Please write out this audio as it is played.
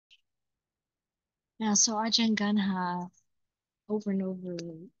Yeah, so Ajahn Ganha, over and over,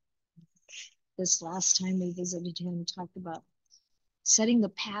 this last time we visited him, talked about setting the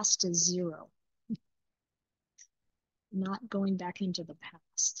past to zero, not going back into the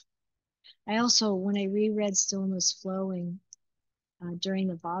past. I also, when I reread Stillness Flowing during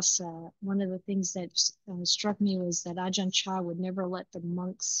the Vasa, one of the things that struck me was that Ajahn Chah would never let the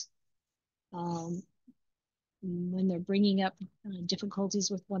monks, um, when they're bringing up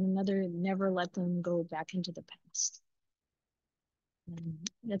difficulties with one another, never let them go back into the past.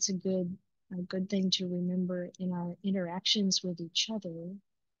 That's a good thing to remember in our interactions with each other.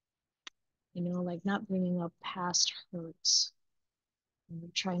 You know, like not bringing up past hurts,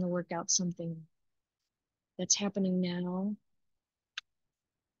 trying to work out something that's happening now.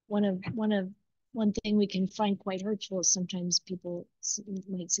 One thing we can find quite hurtful is sometimes people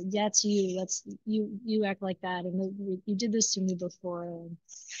might say, "That's you. That's you. You act like that, and you did this to me before,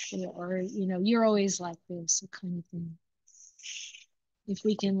 or you're always like this," kind of thing. If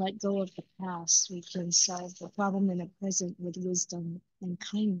we can let go of the past, we can solve the problem in the present with wisdom and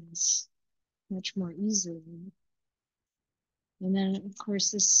kindness much more easily. And then, of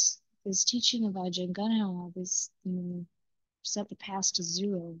course, this teaching of Ajahn Gunha, this, set the past to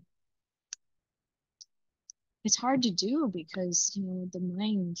zero. It's hard to do because, the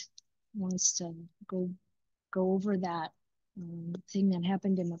mind wants to go over that thing that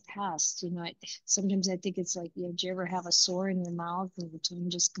happened in the past. Sometimes I think it's like, do you ever have a sore in your mouth and the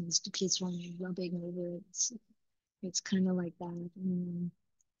tongue just keeps on rubbing over it? It's kind of like that.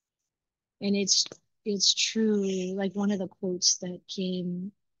 And it's true. Like one of the quotes that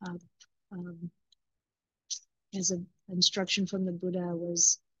came up as an instruction from the Buddha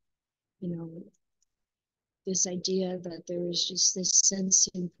was, this idea that there is just this sense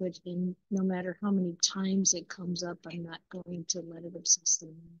input, and no matter how many times it comes up, I'm not going to let it obsess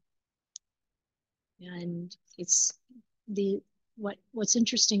me. And it's what's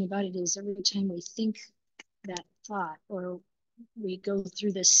interesting about it is every time we think that thought, or we go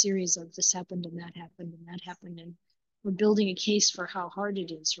through this series of this happened and that happened and that happened, and we're building a case for how hard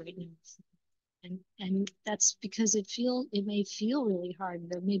it is right now. And that's because it may feel really hard.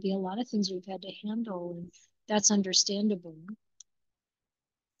 There may be a lot of things we've had to handle, and that's understandable.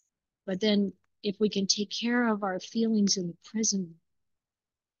 But then if we can take care of our feelings in the present,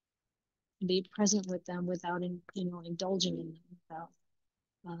 be present with them without indulging in them, without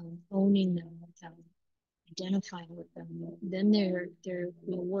owning them, without identifying with them, then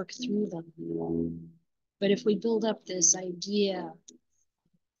we'll work through them. But if we build up this idea,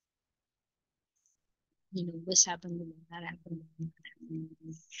 this happened and that happened,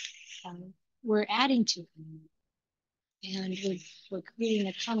 we're adding to it, and we're creating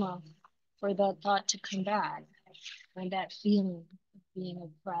a karma for that thought to come back, and that feeling of being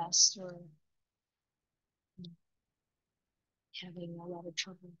oppressed or having a lot of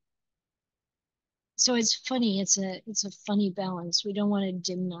trouble. So it's funny. It's a funny balance. We don't want to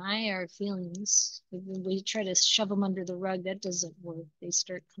deny our feelings. When we try to shove them under the rug, that doesn't work. They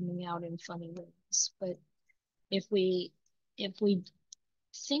start coming out in funny ways. But if we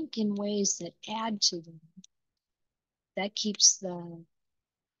think in ways that add to them, that keeps the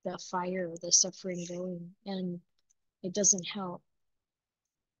fire, the suffering going, and it doesn't help.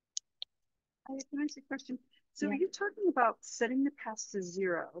 I have a nice question. So yeah. Are you talking about setting the past to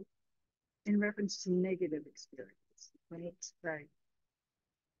zero in reference to negative experience? Right.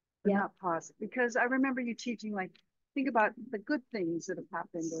 But not positive. Because I remember you teaching, like, think about the good things that have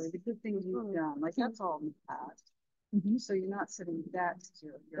happened or the good things you've done. Like, that's all in the past. So you're not setting that to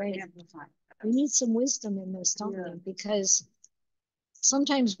zero. You're amplifying. We need some wisdom in this, don't we? Because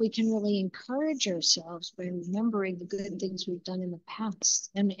sometimes we can really encourage ourselves by remembering the good things we've done in the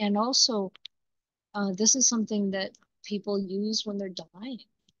past. And also, this is something that people use when they're dying.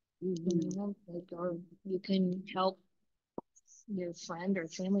 Or you can help your friend or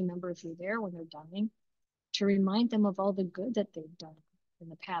family member, if you're there when they're dying, to remind them of all the good that they've done in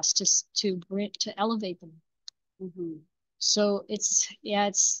the past, to elevate them. So it's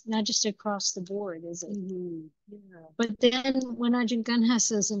not just across the board, is it? Yeah. But then when Ajahn Gunha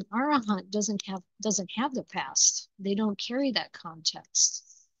says an arahant doesn't have the past, they don't carry that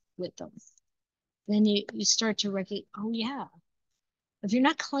context with them, then you start to recognize, oh yeah, if you're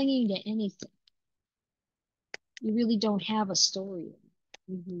not clinging to anything, you really don't have a story.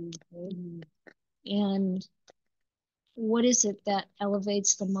 And what is it that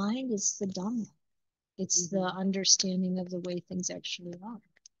elevates the mind? It's the Dhamma. It's the understanding of the way things actually are.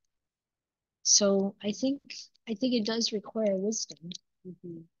 So I think it does require wisdom,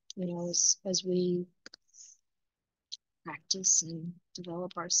 as we practice and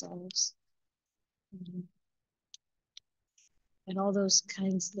develop ourselves. Mhm. And all those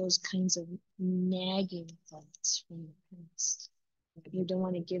kinds of nagging thoughts from the past. You don't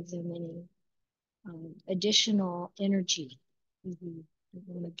want to give them any additional energy. You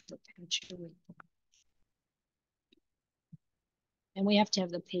want to perpetuate them. And we have to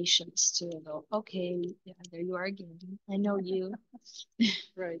have the patience to go, okay, yeah, there you are again. I know you.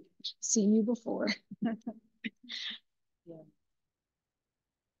 Right. Seen you before. Yeah.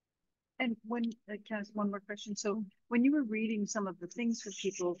 And when, can I ask one more question? So when you were reading some of the things for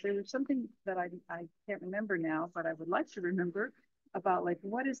people, there was something that I can't remember now, but I would like to remember about like,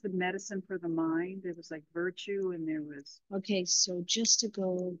 what is the medicine for the mind? There was like virtue and there was. Okay, so just to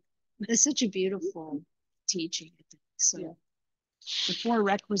go, it's such a beautiful teaching, I think. So Yeah. the four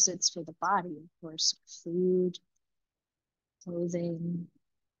requisites for the body, of course, food, clothing,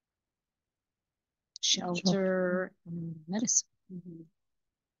 shelter, and medicine.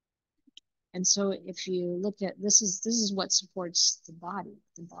 And so if you look at this is what supports the body.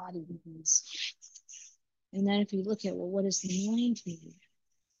 The body needs. And then if you look at, well, what does the mind need?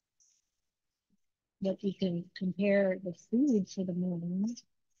 That we can compare the food for the mind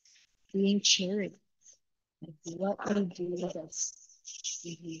being charity. Like what we do that's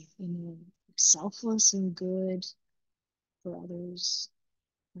selfless and good for others,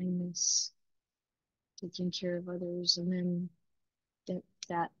 kindness, taking care of others, and then that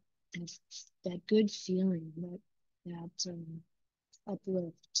that that, that good feeling, that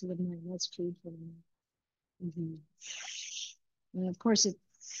uplift to the mind. That's food for the mind. And of course, it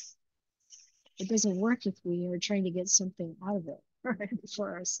doesn't work if we are trying to get something out of it, right,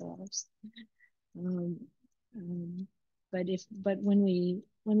 for ourselves. Um, um, but when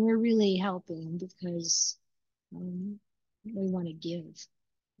we're really helping because we want to give.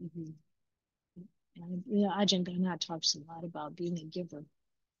 And Ajahn Gana talks a lot about being a giver.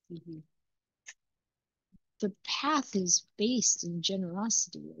 The path is based in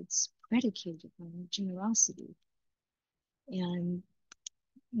generosity. It's predicated on generosity. And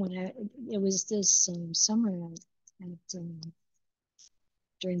it was this summer at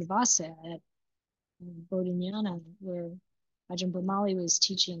during the Vasa at Bodhinyana, where Ajahn Brahmali was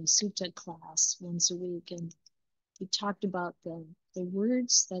teaching sutta class once a week, and he talked about the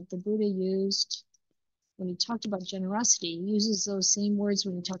words that the Buddha used when he talked about generosity. He uses those same words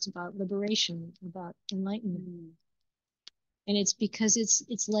when he talks about liberation, about enlightenment. And it's because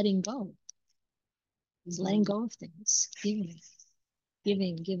it's letting go. It's letting go of things, giving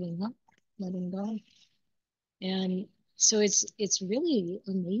up, letting go. And so it's really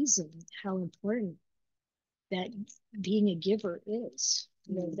amazing how important that being a giver is,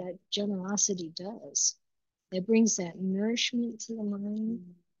 that generosity does. It brings that nourishment to the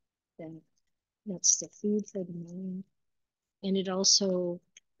mind, that's the food for the mind. And it also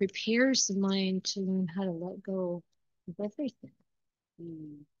prepares the mind to learn how to let go of everything.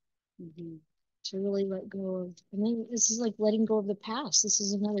 To really let go of, and then this is like letting go of the past. This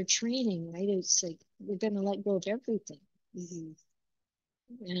is another training, right? It's like we're going to let go of everything.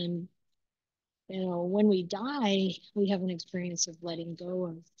 And when we die, we have an experience of letting go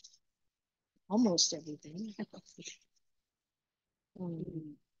of almost everything.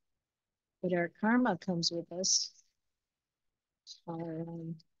 But our karma comes with us, our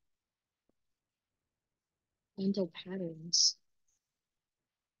mental patterns.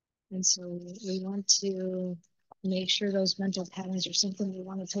 And so we want to make sure those mental patterns are something we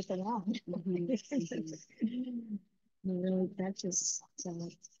want to take along. We really practice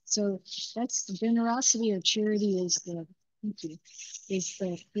that. So that's the generosity or charity is the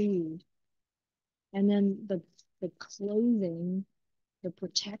food. And then the clothing, the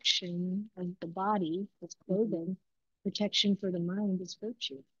protection of the body with clothing, protection for the mind is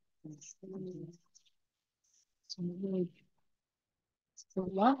virtue. So really, it's a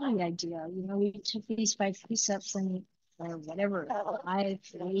lovely idea. We took these 5 precepts and or whatever, 5,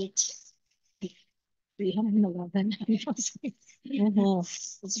 8, 311. It's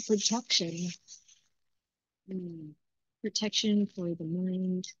a protection. Protection for the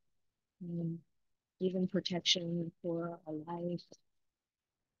mind, even protection for a life.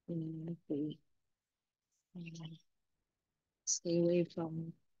 If we stay away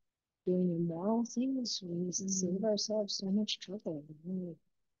from doing immoral things, we save ourselves so much trouble. We're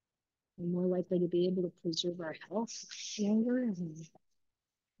more likely to be able to preserve our health longer and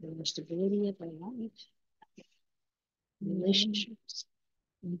the stability of our life, relationships.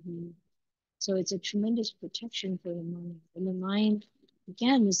 So it's a tremendous protection for the mind. And the mind,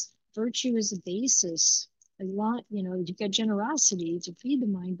 again, virtue is a basis. A lot, you've got generosity to feed the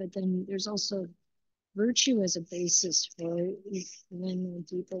mind, but then there's also virtue as a basis for when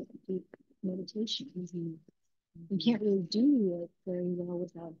deep meditation. You can't really do it very well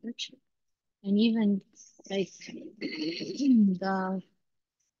without virtue. And even like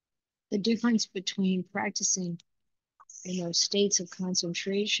the difference between practicing, states of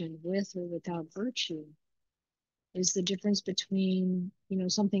concentration with or without virtue is the difference between,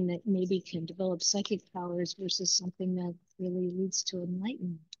 something that maybe can develop psychic powers versus something that really leads to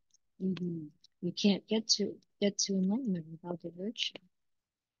enlightenment. You can't get to enlightenment without the virtue.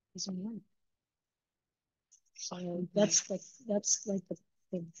 Doesn't work. So that's like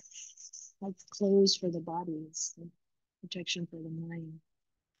the like clothes for the body, it's the protection for the mind.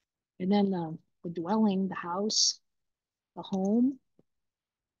 And then the dwelling, the house, the home,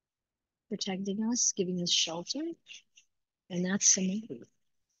 protecting us, giving us shelter. And that's samadhi.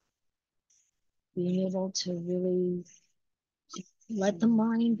 Being able to really let the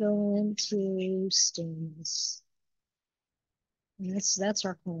mind go into stillness. And that's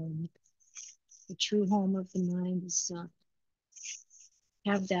our home. The true home of the mind is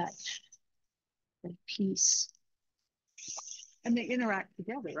have that peace. And they interact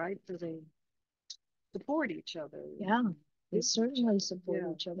together, right? So they support each other. Yeah, they certainly support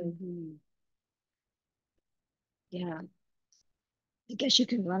each other. Yeah. I guess you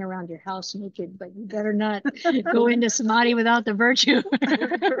can run around your house naked, but you better not go into samadhi without the virtue.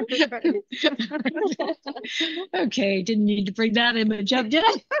 Okay, didn't need to bring that image up, did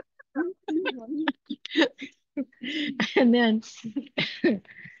I? And then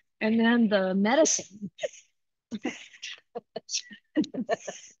the medicine.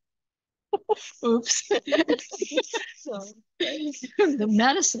 Oops. So the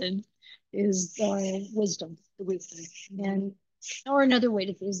medicine is the wisdom, and or another way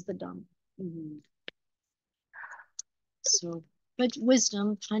to is the Dhamma. So, but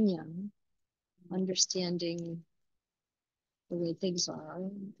wisdom, Panya, understanding the way things are,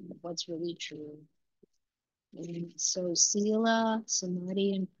 what's really true. And so Sila,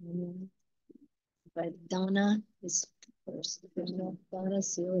 Samadhi, and Panya. But Dana is first. Dana,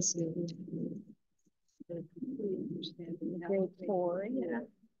 Sila, Samadhi. Great four, yeah.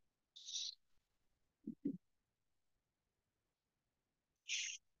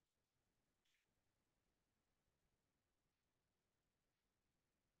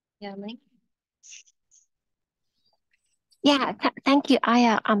 Yeah, Link. Yeah, thank you,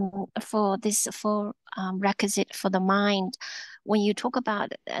 Ayya, for this for requisite for the mind. When you talk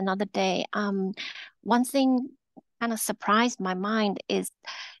about another day, one thing kind of surprised my mind is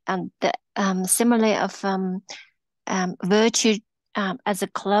the similar of virtue as a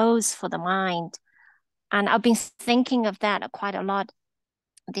clothes for the mind, and I've been thinking of that quite a lot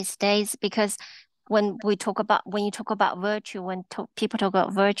these days because when you talk about virtue, when people talk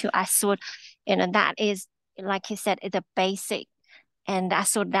about virtue, I thought, that is like you said, it's a basic. And I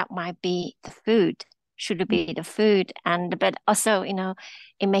thought that might be the food, should be the food. But also,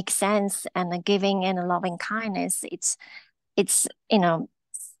 it makes sense. And the giving and the loving kindness, it's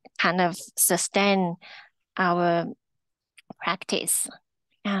kind of sustain our practice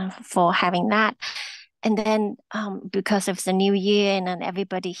for having that. And then because of the new year and then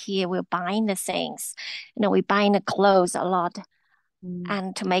everybody here, we're buying the things, we're buying the clothes a lot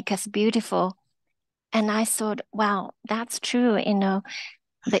and to make us beautiful. And I thought, wow, that's true,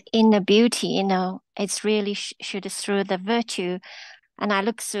 the inner beauty, it's really should through the virtue. And I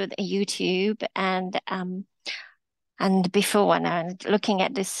looked through the YouTube and before when I was looking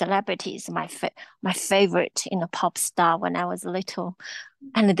at the celebrities, my favorite, pop star when I was little,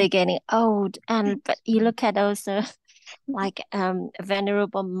 and they're getting old. But you look at those like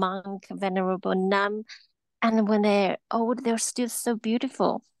venerable monk, venerable nun, and when they're old, they're still so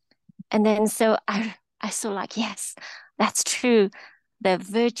beautiful. And then so I saw like, yes, that's true. The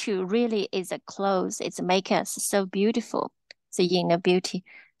virtue really is a clothes. It's make us so beautiful. The inner beauty.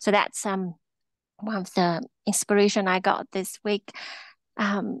 So that's one of the inspiration I got this week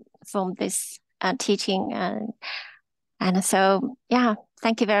from this teaching. And so, yeah,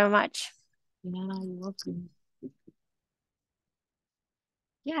 thank you very much. Yeah, you're welcome.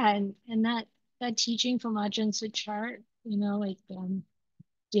 Yeah, and that teaching from Ajahn Suchart, like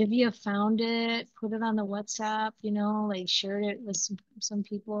Divya found it, put it on the WhatsApp, like shared it with some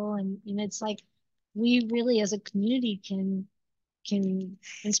people, and it's like we really as a community can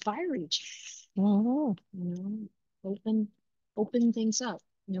inspire each other. Open things up.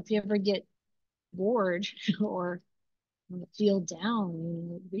 If you ever get bored or feel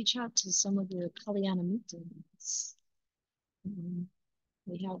down, reach out to some of your Kalyana Mittas.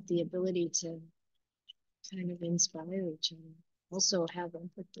 We have the ability to kind of inspire each other. Also have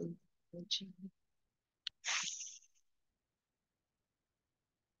empathy for each other.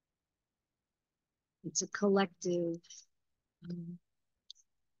 It's a collective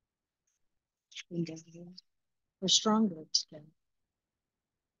endeavor. We're stronger together.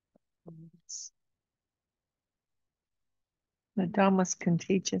 The Dhamma's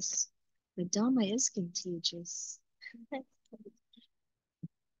contagious. The Dhamma is contagious.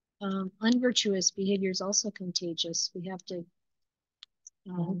 Unvirtuous behavior is also contagious. We have to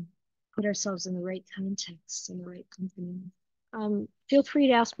put ourselves in the right context, in the right company. Feel free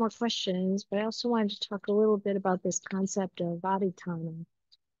to ask more questions, but I also wanted to talk a little bit about this concept of adhitthana,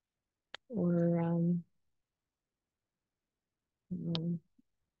 or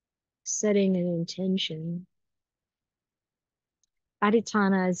setting an intention.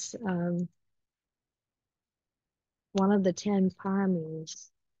 Adhitthana is one of the 10 paramis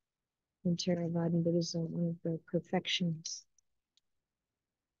in Theravada Buddhism, one of the perfections.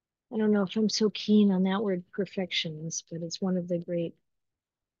 I don't know if I'm so keen on that word perfections, but it's one of the great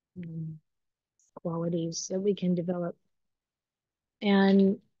qualities that we can develop.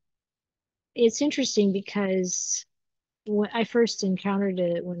 And it's interesting because when I first encountered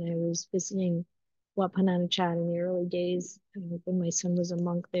it when I was visiting Wat Pah Nanachat in the early days, when my son was a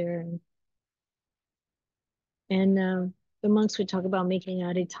monk there, and the monks would talk about making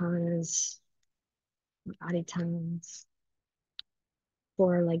adhitthanas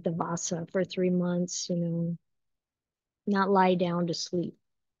for like the vasa for 3 months, not lie down to sleep,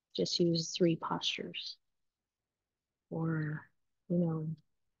 just use 3 postures, or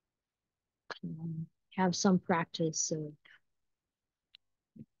have some practice of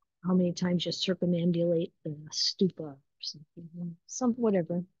how many times you circumambulate the stupa or something,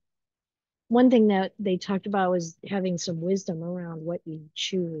 whatever. One thing that they talked about was having some wisdom around what you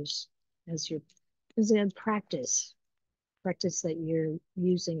choose as your practice that you're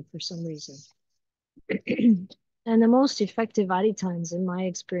using for some reason. And the most effective adhitthanas, in my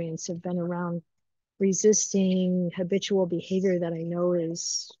experience, have been around resisting habitual behavior that I know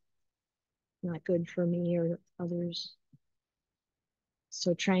is not good for me or others.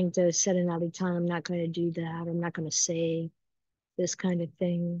 So trying to set an adhitthana, I'm not going to do that. I'm not going to say this kind of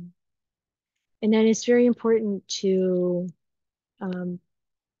thing. And then it's very important to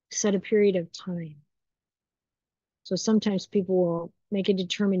set a period of time. So sometimes people will make a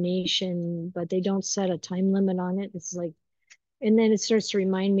determination, but they don't set a time limit on it. It's like, and then it starts to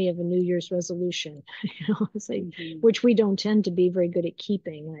remind me of a New Year's resolution, it's like, which we don't tend to be very good at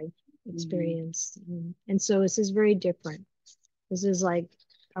keeping, I've experienced. And so this is very different. This is like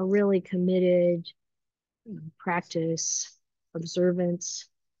a really committed practice, observance,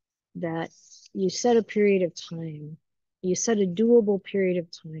 that you set a period of time. You set a doable period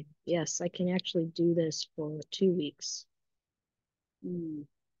of time. Yes, I can actually do this for 2 weeks.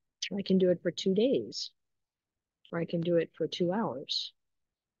 I can do it for 2 days, or I can do it for 2 hours.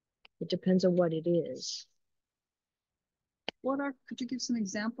 It depends on what it is. Could you give some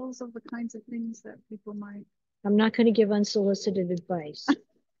examples of the kinds of things that people might? I'm not going to give unsolicited advice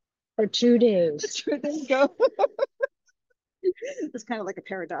for 2 days. There you go. It's kind of like a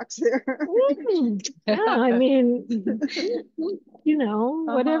paradox there. Yeah, I mean,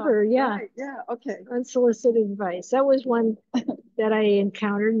 whatever. Yeah. Right, yeah. Okay. Unsolicited advice. That was one that I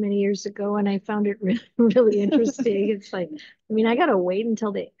encountered many years ago, and I found it really, really interesting. It's like, I got to wait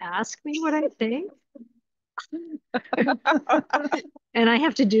until they ask me what I think. And I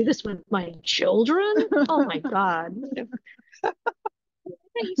have to do this with my children? Oh my God.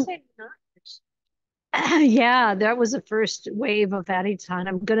 You said not. Yeah, that was the first wave of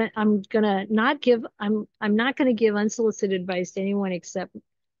adhitthana. I'm not gonna give unsolicited advice to anyone except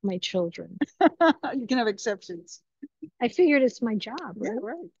my children. You can have exceptions. I figured it's my job, right? Yeah,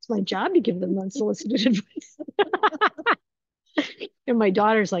 right. It's my job to give them unsolicited advice. And my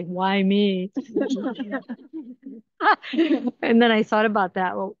daughter's like, why me? And then I thought about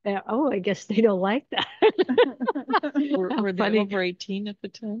that. Well, I guess they don't like that. Were they over 18 at the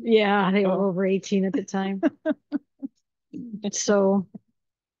time? Yeah, they were over 18 at the time. So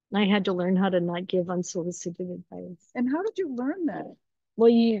I had to learn how to not give unsolicited advice. And how did you learn that? Well,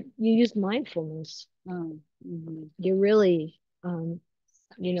 you use mindfulness. You really,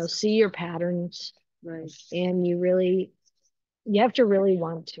 see your patterns. Right. And you have to really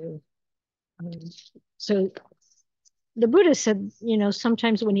want to. So the Buddha said,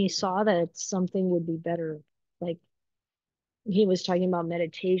 sometimes when he saw that something would be better, like he was talking about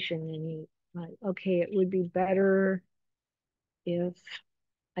meditation, and he, okay, it would be better if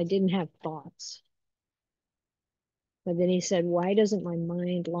I didn't have thoughts. But then he said, why doesn't my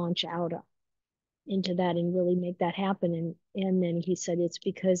mind launch out into that and really make that happen? And then he said, it's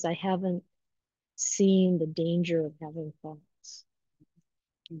because I haven't seen the danger of having thoughts.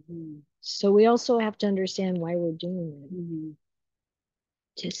 So we also have to understand why we're doing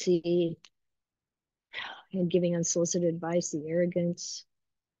it. To see, and giving unsolicited advice, the arrogance,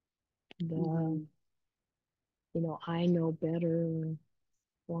 the, I know better,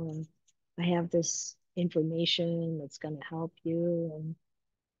 or I have this information that's going to help you, and,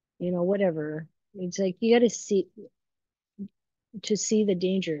 whatever. It's like you got to see the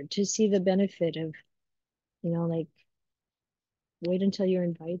danger, to see the benefit of, like, wait until you're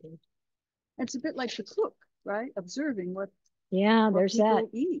invited. It's a bit like the cook, right? Observing what there's people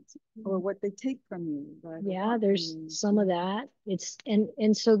that eat or what they take from you. Right? Yeah, there's some of that. It's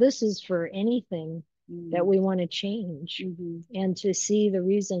and so this is for anything that we want to change, and to see the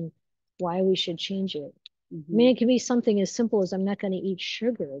reason why we should change it. I mean, it can be something as simple as I'm not going to eat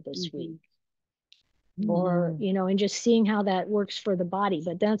sugar this week. Or, and just seeing how that works for the body.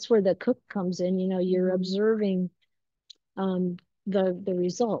 But that's where the cook comes in. You're observing the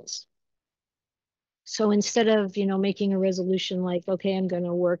results. So instead of, making a resolution like, okay, I'm going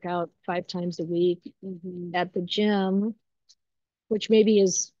to work out 5 times a week at the gym, which maybe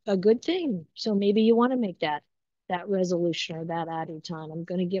is a good thing. So maybe you want to make that resolution or that ADHITTHANA. I'm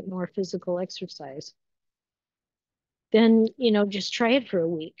going to get more physical exercise. Then, just try it for a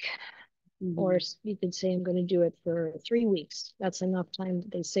week. Or you could say, I'm going to do it for 3 weeks. That's enough time,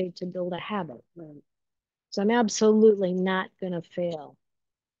 they say, to build a habit. Right. So I'm absolutely not going to fail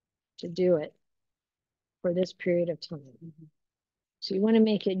to do it for this period of time. So you want to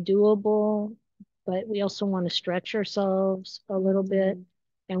make it doable, but we also want to stretch ourselves a little bit,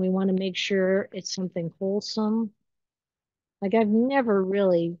 and we want to make sure it's something wholesome. Like, I've never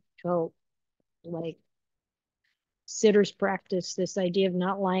really felt like sitters practice, this idea of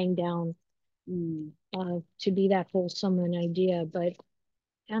not lying down, to be that wholesome an idea, but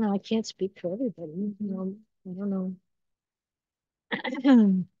I don't know, I can't speak for everybody. I don't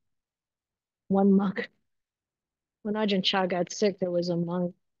know. One monk, when Ajahn Chah got sick, there was a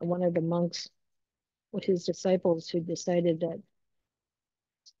monk, one of the monks with his disciples, who decided that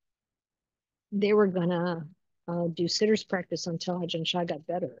they were gonna do sitters practice until Ajahn Chah got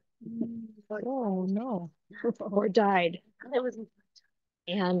better. Oh no, or died.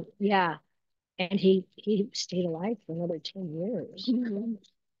 And and he stayed alive for another 10 years.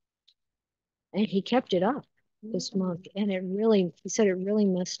 And he kept it up, this monk, and he said it really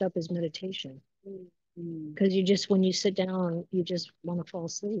messed up his meditation. Because when you sit down, you just want to fall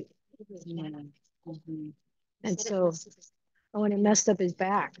asleep. And so, and it messed up his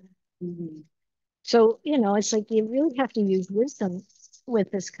back. So, it's like you really have to use wisdom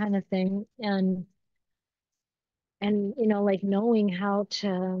with this kind of thing, and like knowing how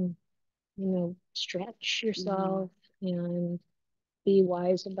to, stretch yourself and be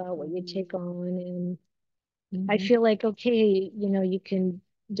wise about what you take on. And I feel like, okay, you can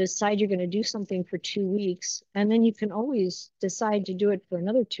decide you're going to do something for 2 weeks, and then you can always decide to do it for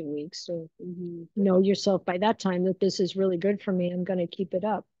another 2 weeks. So know yourself by that time that this is really good for me. I'm going to keep it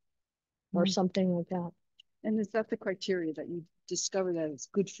up, or something like that. And is that the criteria, that you discover that it's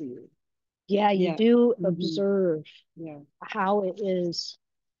good for you? Yeah, you do observe how it is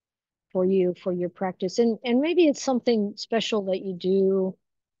for you, for your practice. And maybe it's something special that you do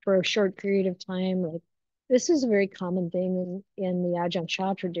for a short period of time. Like, this is a very common thing in the Ajahn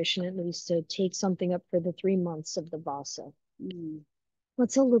Chah tradition, at least, to take something up for the 3 months of the Vasa.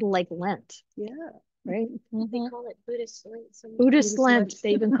 It's a little like Lent. Yeah. Right? They call it Buddhist Lent. Buddhist Lent.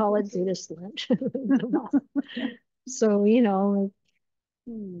 They even call it Buddhist Lent. So, and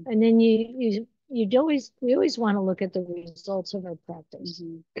then we always want to look at the results of our practice.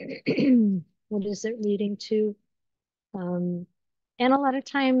 What is it leading to? And a lot of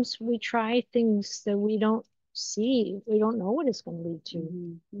times we try things that we don't see. We don't know what it's going to lead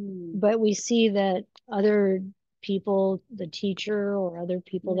to. But we see that other people, the teacher or other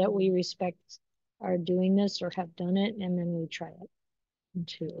people that we respect, are doing this or have done it, and then we try it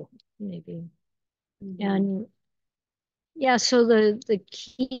too, maybe. And so the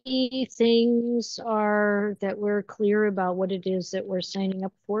key things are that we're clear about what it is that we're signing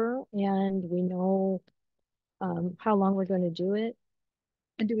up for, and we know how long we're going to do it.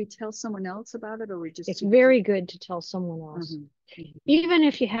 And do we tell someone else about it, or we just? It's very good to tell someone else, even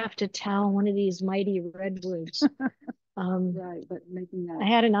if you have to tell one of these mighty redwoods. Right, but making that. I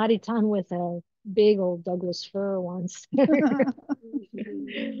had an ADHITTHANA with a big old Douglas fir once.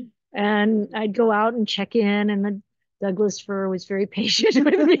 And I'd go out and check in, and the Douglas fir was very patient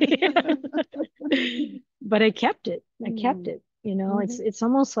with me. But I kept it. It's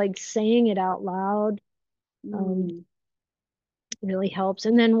almost like saying it out loud really helps.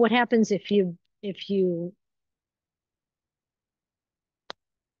 And then what happens if you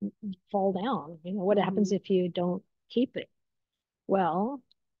fall down. You know, what happens if you don't keep it? Well,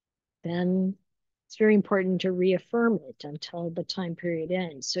 then it's very important to reaffirm it until the time period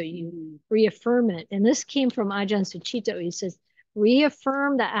ends. So you reaffirm it. And this came from Ajahn Sucitto. He says,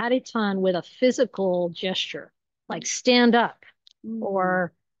 reaffirm the Adhitthana with a physical gesture, like stand up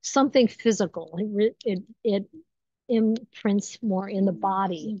or something physical. It imprints more in the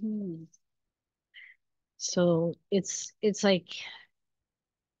body. So it's like,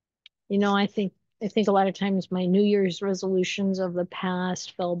 you know, I think a lot of times my New Year's resolutions of the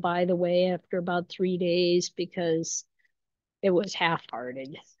past fell by the way after about 3 days because it was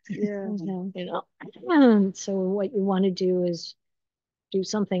half-hearted. Yeah. You know, so what you want to do is do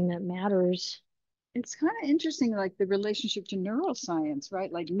something that matters. It's kind of interesting, like the relationship to neuroscience,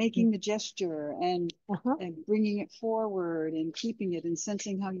 right? Like making the gesture and bringing it forward and keeping it and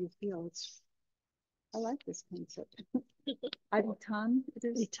sensing how you feel. I like this concept. Adhitthana, it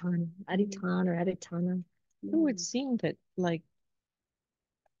is. Adhitthana or Adhitthana. It would seem that like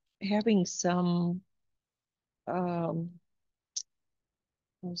having some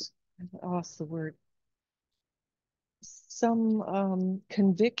what's the word? Some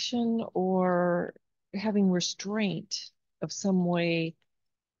conviction or having restraint of some way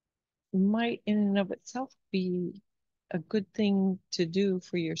might in and of itself be a good thing to do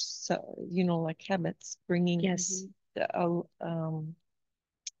for yourself, you know, like habits, bringing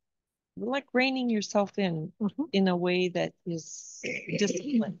like reining yourself in a way that is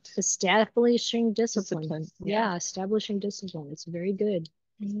disciplined. Establishing discipline. Yeah, establishing discipline. It's very good.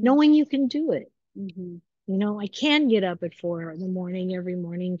 Knowing you can do it. You know, I can get up at 4 in the morning every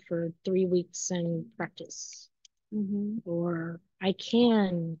morning for 3 weeks and practice. Or I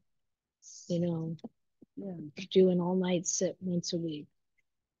can, you know, do an all-night sit once a week.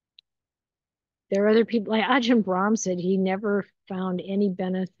 There are other people, like Ajahn Brahm said, he never found any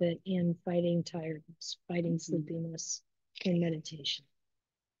benefit in fighting tiredness, fighting sleepiness in meditation.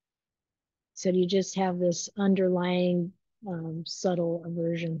 So you just have this underlying subtle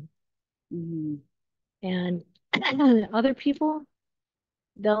aversion. And other people,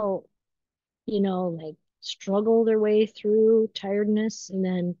 they'll, you know, like struggle their way through tiredness and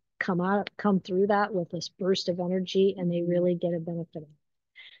then come through that with this burst of energy, and they really get a benefit of it.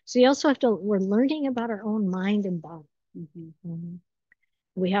 So you also have to, we're learning about our own mind and body.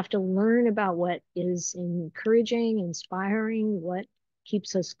 We have to learn about what is encouraging, inspiring, what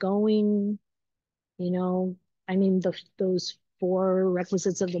keeps us going. You know, I mean, those 4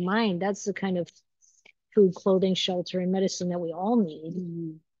 requisites of the mind, that's the kind of food, clothing, shelter, and medicine that we all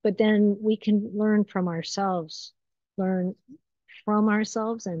need. But then we can learn from ourselves and for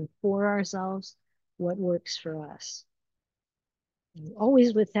ourselves what works for us.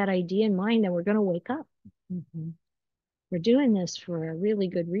 Always with that idea in mind that we're going to wake up. We're doing this for a really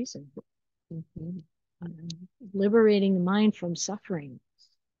good reason. Liberating the mind from suffering.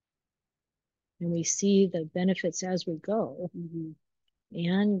 And we see the benefits as we go.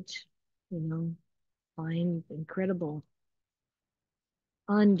 And, you know, find incredible,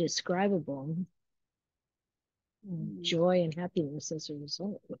 undescribable joy and happiness as a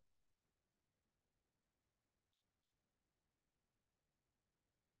result.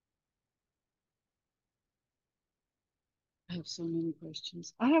 I have so many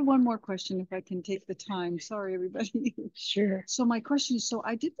questions. I have one more question if I can take the time. Sorry, everybody. Sure. So my question is, so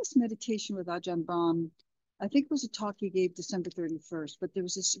I did this meditation with Ajahn Brahm. I think it was a talk he gave December 31st, but there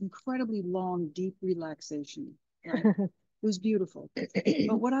was this incredibly long, deep relaxation. Right? It was beautiful.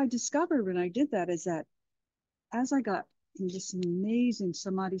 But what I discovered when I did that is that as I got in this amazing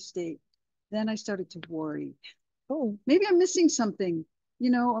samadhi state, then I started to worry. Oh, maybe I'm missing something,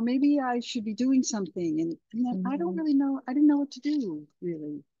 you know, or maybe I should be doing something. And then I don't really know. I didn't know what to do,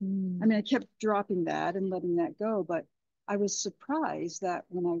 really. I mean, I kept dropping that and letting that go, but I was surprised that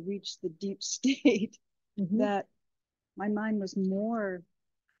when I reached the deep state, that my mind was more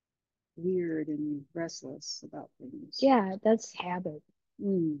weird and restless about things. Yeah, that's habit.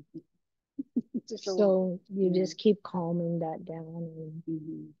 So you just keep calming that down and,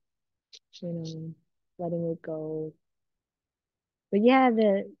 you know, letting it go. But yeah,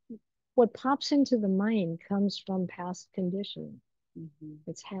 what pops into the mind comes from past conditioning.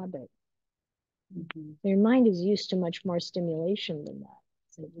 It's habit. Your mind is used to much more stimulation than that.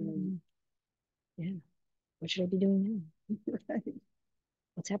 So, yeah. What should I be doing now? Right.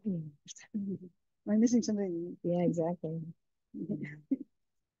 What's happening? Am I missing something? Yeah, exactly.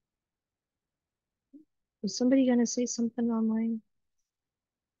 Is somebody going to say something online?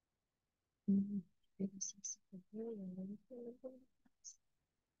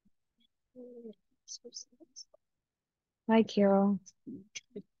 Hi, Carol.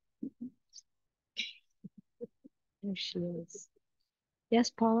 There she is. Yes,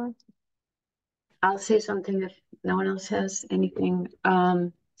 Paula? I'll say something if no one else has anything. I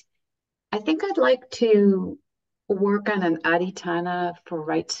think I'd like to work on an Adhitthana for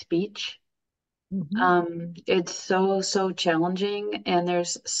right speech. It's so challenging, and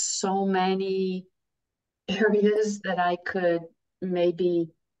there's so many areas that I could maybe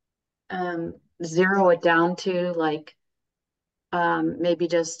zero it down to, like maybe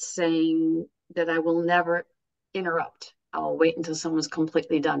just saying that I will never interrupt. I'll wait until someone's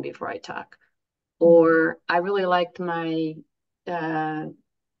completely done before I talk. Or I really liked my uh,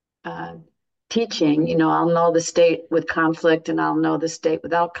 uh, teaching, I'll know the state with conflict and I'll know the state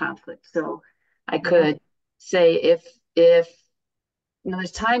without conflict. So I could say if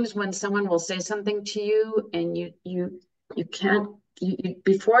there's times when someone will say something to you and you can't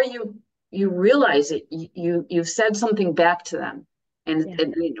before you realize it, you've said something back to them, and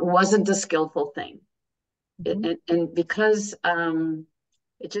it wasn't a skillful thing. And because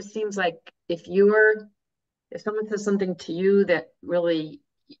it just seems like if someone says something to you that really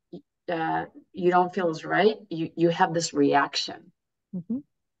you don't feel is right, you have this reaction.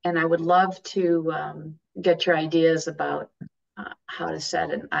 And I would love to get your ideas about how to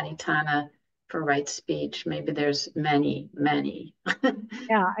set an Adhitthana for right speech. Maybe there's many.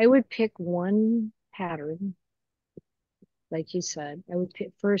 Yeah, I would pick one pattern. Like you said, I would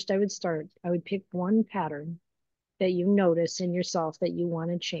pick I would pick one pattern that you notice in yourself that you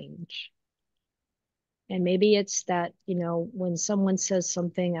want to change. And maybe it's that, when someone says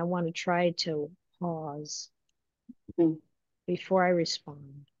something, I want to try to pause before I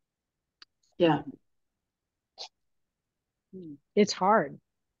respond. Yeah. It's hard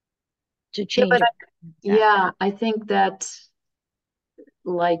to change. I think that,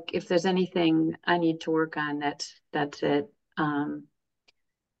 like, if there's anything I need to work on, that's it.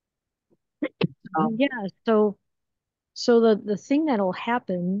 So the thing that'll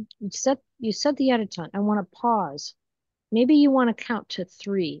happen, you set the Adhitthana. I want to pause. Maybe you want to count to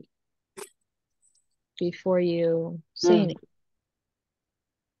 3 before you say anything.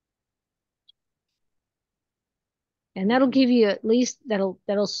 And that'll give you at least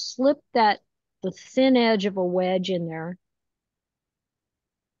that'll slip the thin edge of a wedge in there.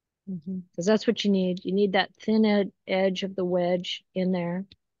 Because that's what you need. You need that thin edge of the wedge in there.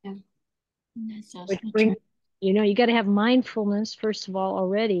 Yeah. Which brings, you got to have mindfulness, first of all,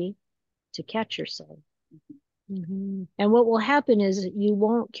 already to catch yourself. And what will happen is you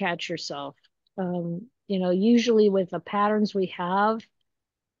won't catch yourself. Usually with the patterns we have,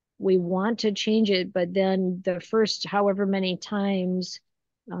 we want to change it, but then the first however many times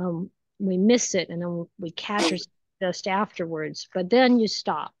we miss it, and then we catch ourselves just afterwards. But then you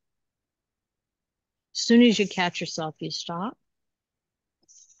stop. As soon as you catch yourself, you stop.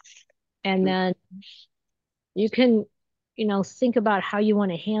 And then you can, think about how you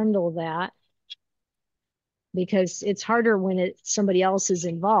want to handle that, because it's harder when somebody else is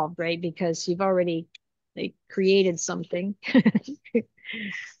involved, right? Because you've already created something.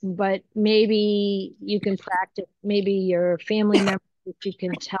 But maybe you can practice, maybe your family members, you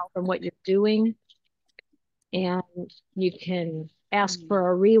can tell them what you're doing, and you can ask for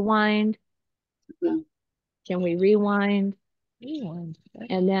a rewind. Can we rewind?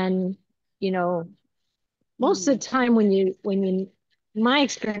 And then, most of the time my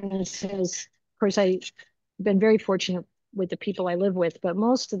experience is, of course, I've been very fortunate with the people I live with, but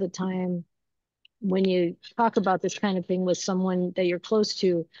most of the time when you talk about this kind of thing with someone that you're close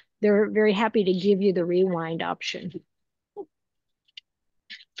to, they're very happy to give you the rewind option.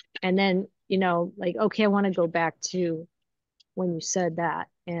 And then, like, okay, I want to go back to when you said that.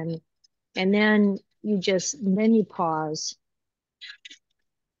 And then you pause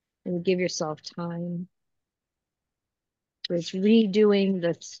and give yourself time. So it's redoing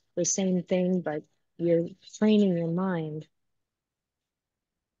the same thing, but you're training your mind.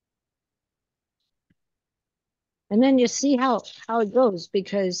 And then you see how it goes,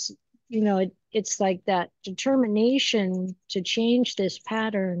 because, it's like that determination to change this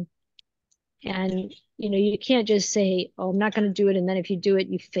pattern. And, you can't just say, oh, I'm not going to do it. And then if you do it,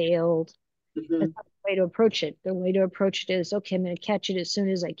 you failed. That's not the way to approach it. The way to approach it is, okay, I'm going to catch it as soon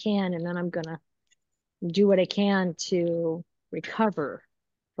as I can. And then I'm going to do what I can to recover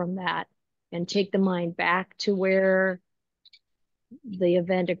from that and take the mind back to where the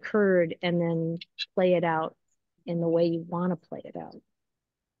event occurred, and then play it out in the way you want to play it out.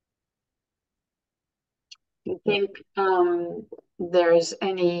 Do you think there's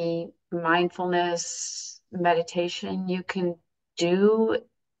any mindfulness meditation you can do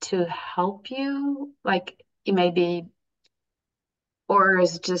to help you? Like maybe, or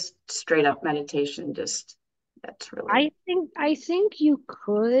is it just straight up meditation, just That's really. I think you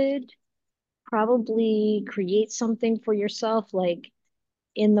could probably create something for yourself, like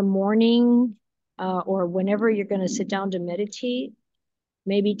in the morning, or whenever you're going to sit down to meditate.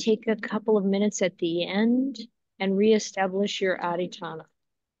 Maybe take a couple of minutes at the end and reestablish your adhitthana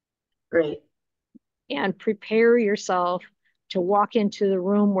Great. and prepare yourself to walk into the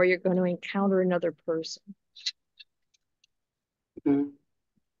room where you're going to encounter another person. Mhm.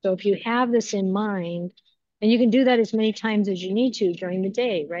 So if you have this in mind, and you can do that as many times as you need to during the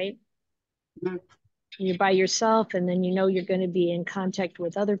day, right? Mhm. You're by yourself, and then you know you're going to be in contact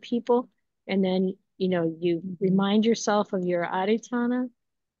with other people. And then, you remind yourself of your adhitthana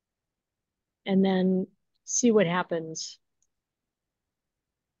and then see what happens.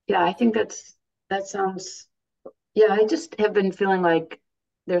 Yeah, I think that sounds, yeah, I just have been feeling like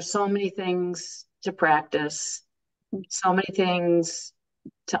there's so many things to practice, so many things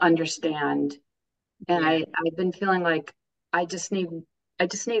to understand. And I've been feeling like I just need I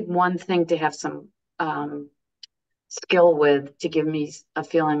just need one thing to have some skill with to give me a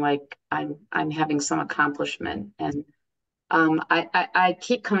feeling like I'm having some accomplishment. And I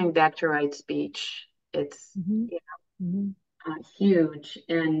keep coming back to right speech. It's Mm-hmm. you Mm-hmm. know, huge,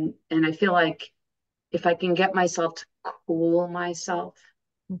 and I feel like if I can get myself to cool myself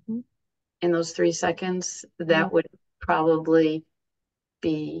Mm-hmm. in those 3 seconds, Yeah. that would probably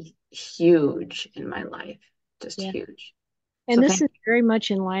be huge in my life, just Yeah. huge. And So this thank is very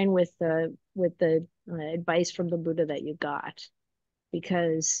much in line with the advice from the Buddha that you got,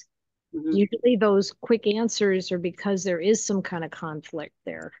 because you. usually those quick answers are because there is some kind of conflict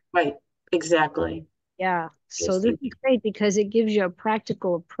there. Right, exactly. Yeah. So Yes, this thank is you. great because it gives you a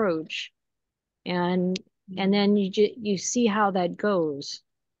practical approach, and then you see how that goes.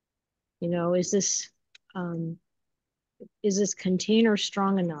 Um, is this container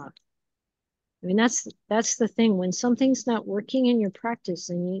strong enough? I mean, that's the thing. When something's not working in your practice,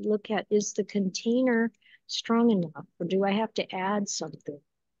 and you look at, is the container strong enough, or do I have to add something?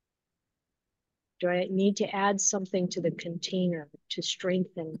 Do I need to add something to the container to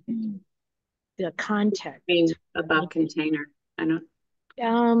strengthen the context? I mean, about container. I don't.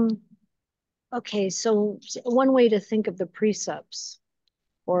 Um, okay, so one way to think of the precepts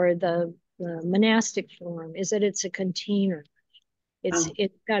or the monastic form is that it's a container. Oh,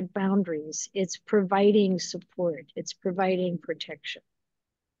 It's got boundaries. It's providing support. It's providing protection.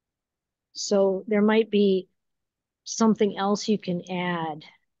 So there might be something else you can add,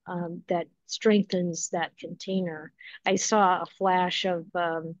 that strengthens that container. I saw a flash of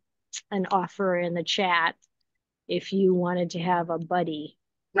an offer in the chat if you wanted to have a buddy.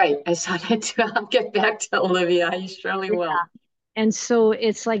 right. I saw that too. I'll get back to Olivia. I surely Yeah. will. And so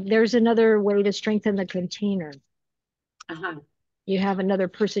it's like there's another way to strengthen the container. Uh-huh. You have another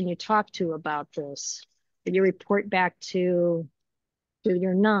person you talk to about this, or you report back to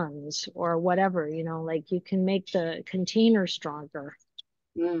your nuns or whatever, like you can make the container stronger,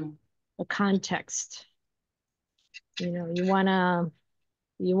 Mm. the context. You wanna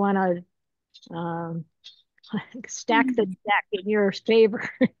um, stack the deck in your favor,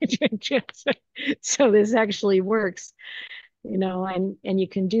 so this actually works, and you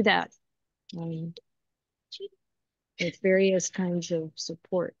can do that um, with various kinds of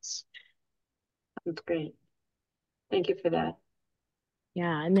supports. That's great. Thank you for that.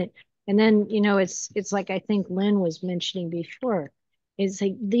 Yeah, and then it's like I think Lynn was mentioning before. It's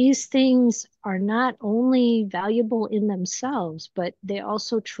like these things are not only valuable in themselves, but they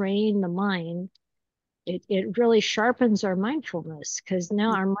also train the mind. It really sharpens our mindfulness, because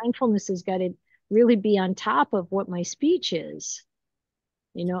now our mindfulness has got to really be on top of what my speech is.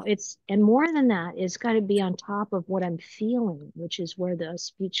 And more than that, it's got to be on top of what I'm feeling, which is where the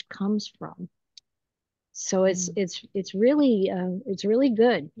speech comes from. So it's really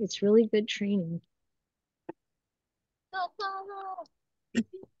good. It's really good training.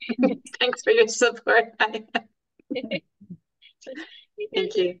 Thanks for your support. Thank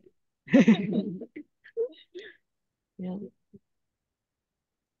you. Yeah.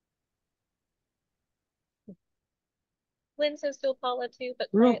 Lynn says to Paula too, but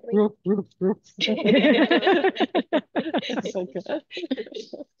Roof, quietly. roof, roof, roof. So good.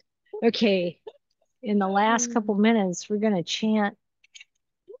 Okay. In the last couple minutes, we're going to chant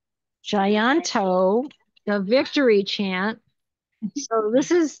Jayanto, the victory chant. So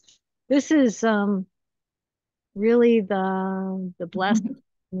this is really the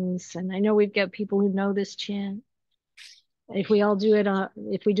blessings, and I know we've got people who know this chant. If we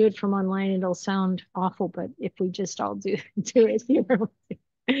do it from online, it'll sound awful, but if we just all do it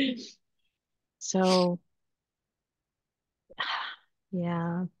here. So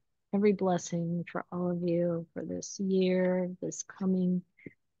yeah. every blessing for all of you for this year, this coming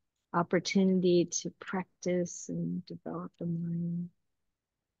opportunity to practice and develop the mind.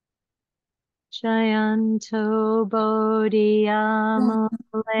 Jayanto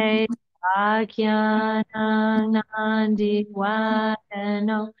Bodhiyamale Akyananandi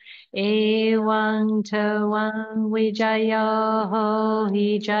Wadano Ewang Tawang Vijayo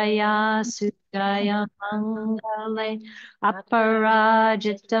Hijaya Sujaya Mangale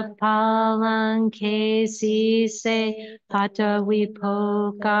Aparajita Palanke Se Pata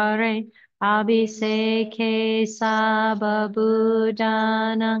Vipokare Abhiseke Sababudana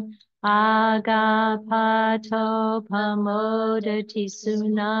Agapato pamodati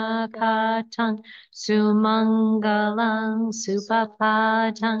sunakatang sumangalang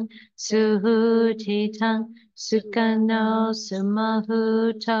supapatang suhutitang sukano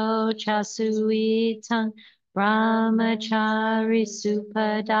sumahuto chasuitang brahmachari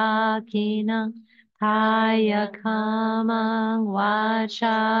supadakinang kaya kamang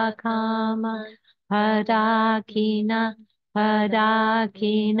vacha kamang padakina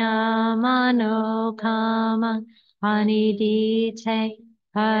Padakina manokama anidite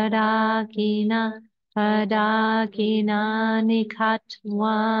padakina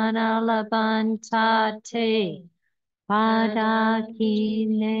nikatwana labantate padakine.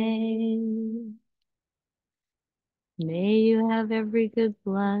 May you have every good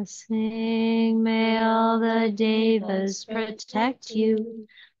blessing. May all the devas protect you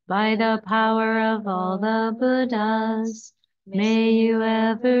by the power of all the Buddhas. May you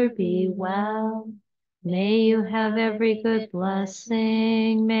ever be well. May you have every good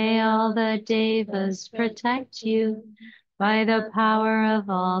blessing. May all the devas protect you by the power of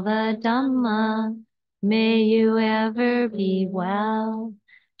all the Dhamma. May you ever be well.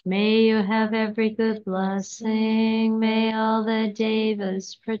 May you have every good blessing. May all the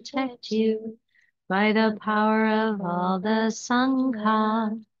devas protect you by the power of all the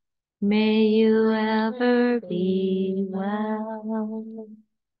Sangha. May you ever be well.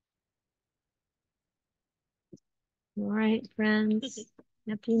 All right, friends.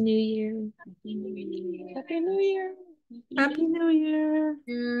 Happy New Year. Happy New Year. Happy New Year. Happy New Year.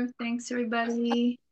 Thanks, everybody.